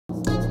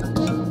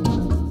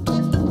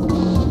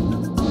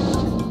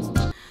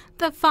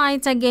The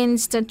fight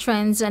against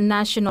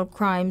transnational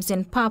crimes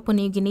in Papua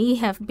New Guinea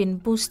have been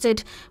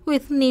boosted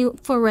with new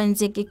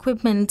forensic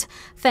equipment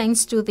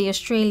thanks to the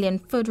Australian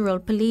Federal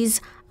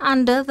Police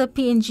under the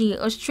RPNG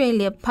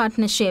Australia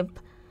partnership.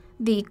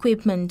 The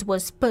equipment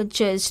was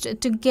purchased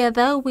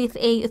together with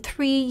a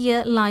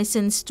 3-year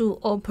license to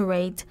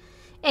operate.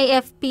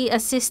 AFP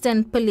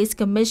Assistant Police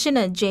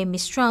Commissioner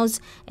Strauss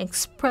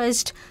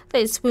expressed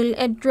this will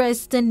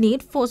address the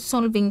need for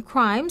solving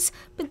crimes,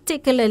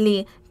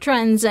 particularly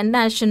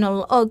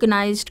transnational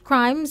organized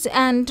crimes,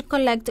 and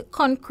collect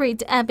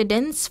concrete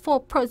evidence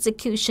for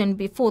prosecution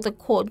before the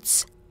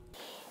courts.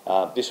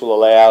 This will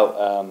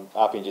allow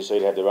RPNG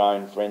to have their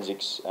own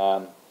forensics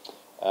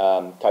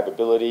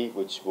capability,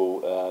 which will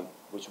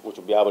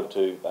be able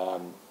to,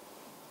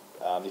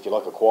 if you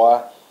like,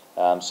 acquire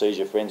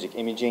seizure forensic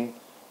imaging,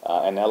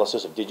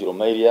 analysis of digital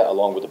media,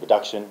 along with the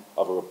production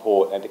of a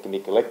report, and it can be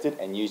collected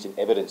and used in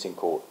evidence in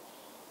court.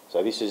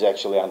 So this is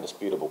actually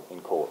undisputable in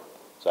court.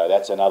 So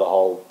that's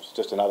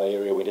just another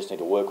area we just need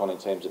to work on in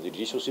terms of the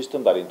judicial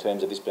system, but in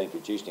terms of this being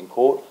produced in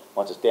court,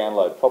 once it's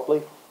downloaded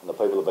properly and the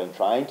people have been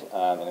trained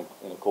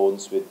in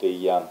accordance with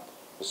the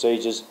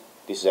procedures,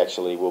 this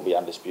actually will be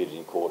undisputed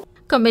in court.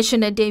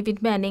 Commissioner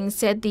David Manning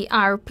said the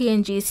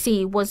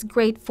RPNGC was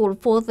grateful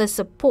for the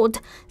support,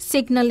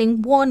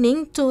 signalling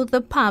warning to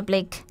the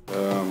public.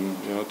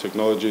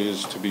 Technology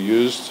is to be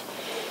used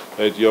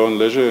at your own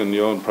leisure and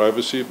your own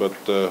privacy, but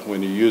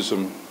when you use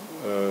them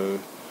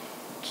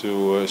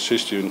to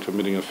assist you in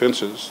committing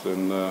offences,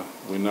 then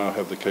we now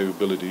have the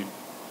capability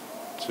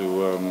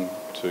to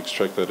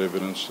extract that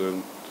evidence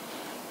and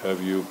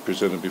have you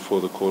presented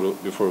before a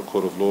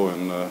court of law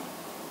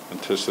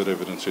and test that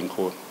evidence in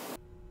court.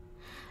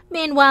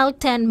 Meanwhile,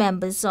 10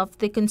 members of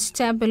the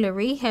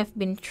constabulary have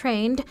been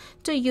trained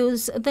to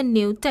use the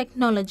new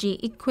technology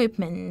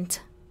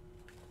equipment.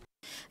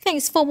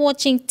 Thanks for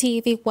watching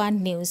TV1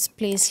 News.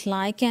 Please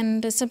like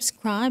and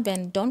subscribe,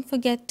 and don't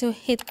forget to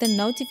hit the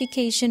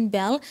notification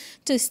bell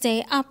to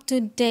stay up to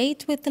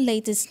date with the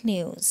latest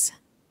news.